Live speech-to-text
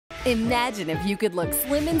Imagine if you could look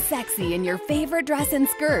slim and sexy in your favorite dress and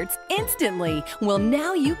skirts instantly. Well,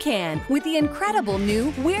 now you can with the incredible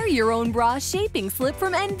new Wear Your Own Bra Shaping Slip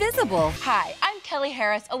from Envysible. Hi, I'm Kelly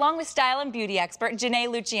Harris, along with style and beauty expert Janae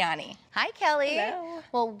Luciani. Hi, Kelly. Hello.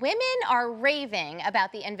 Well, women are raving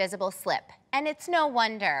about the Envysible slip, and it's no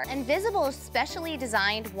wonder. Envysible's specially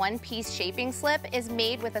designed one-piece shaping slip is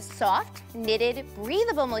made with a soft, knitted,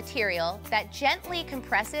 breathable material that gently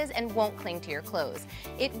compresses and won't cling to your clothes.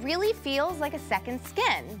 It really feels like a second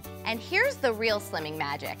skin. And here's the real slimming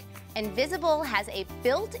magic. Envysible has a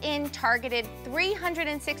built-in targeted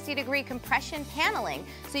 360-degree compression paneling,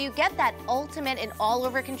 so you get that ultimate and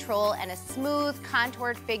all-over control and a smooth,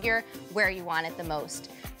 contoured figure where you want it the most.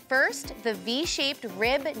 First, the V-shaped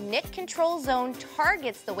rib knit control zone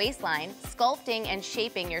targets the waistline, sculpting and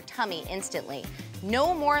shaping your tummy instantly.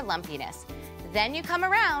 No more lumpiness. Then you come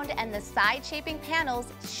around and the side shaping panels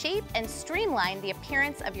shape and streamline the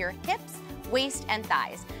appearance of your hips, waist, and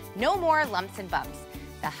thighs. No more lumps and bumps.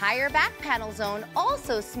 The higher back panel zone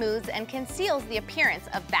also smooths and conceals the appearance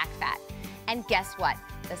of back fat. And guess what?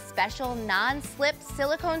 The special non-slip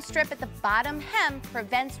silicone strip at the bottom hem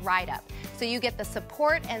prevents ride-up, so you get the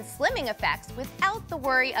support and slimming effects without the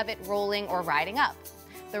worry of it rolling or riding up.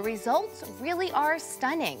 The results really are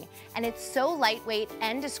stunning, and it's so lightweight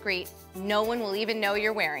and discreet, no one will even know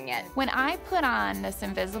you're wearing it. When I put on this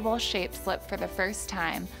Envysible shape slip for the first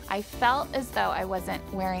time, I felt as though I wasn't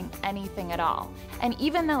wearing anything at all. And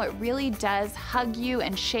even though it really does hug you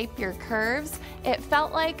and shape your curves, it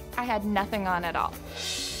felt like I had nothing on at all.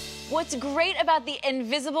 What's great about the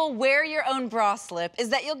Envysible Wear Your Own Bra Slip is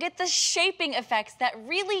that you'll get the shaping effects that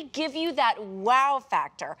really give you that wow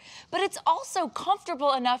factor, but it's also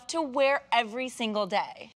comfortable enough to wear every single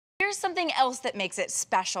day. Here's something else that makes it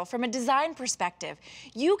special from a design perspective.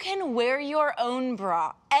 You can wear your own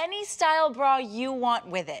bra, any style bra you want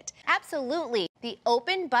with it. Absolutely. The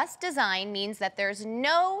open bust design means that there's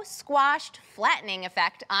no squashed, flattening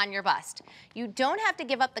effect on your bust. You don't have to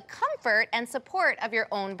give up the comfort and support of your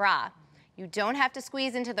own bra. You don't have to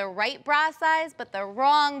squeeze into the right bra size, but the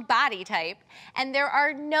wrong body type. And there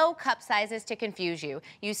are no cup sizes to confuse you.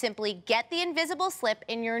 You simply get the Envysible slip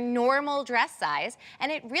in your normal dress size,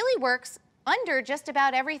 and it really works under just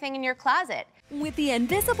about everything in your closet. With the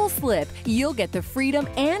Envysible slip, you'll get the freedom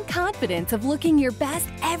and confidence of looking your best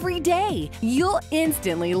every day. You'll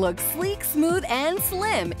instantly look sleek, smooth, and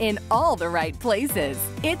slim in all the right places.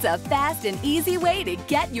 It's a fast and easy way to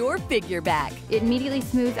get your figure back. It immediately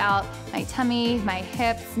smooths out my tummy, my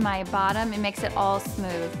hips, my bottom. It makes it all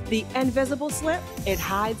smooth. The Envysible slip, it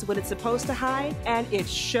hides what it's supposed to hide, and it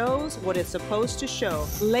shows what it's supposed to show.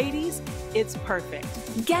 Ladies, it's perfect.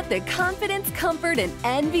 Get the confidence, comfort, and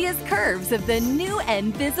envious curves of the new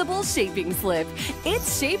Envysible shaping slip.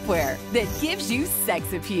 It's shapewear that gives you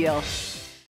sex appeal.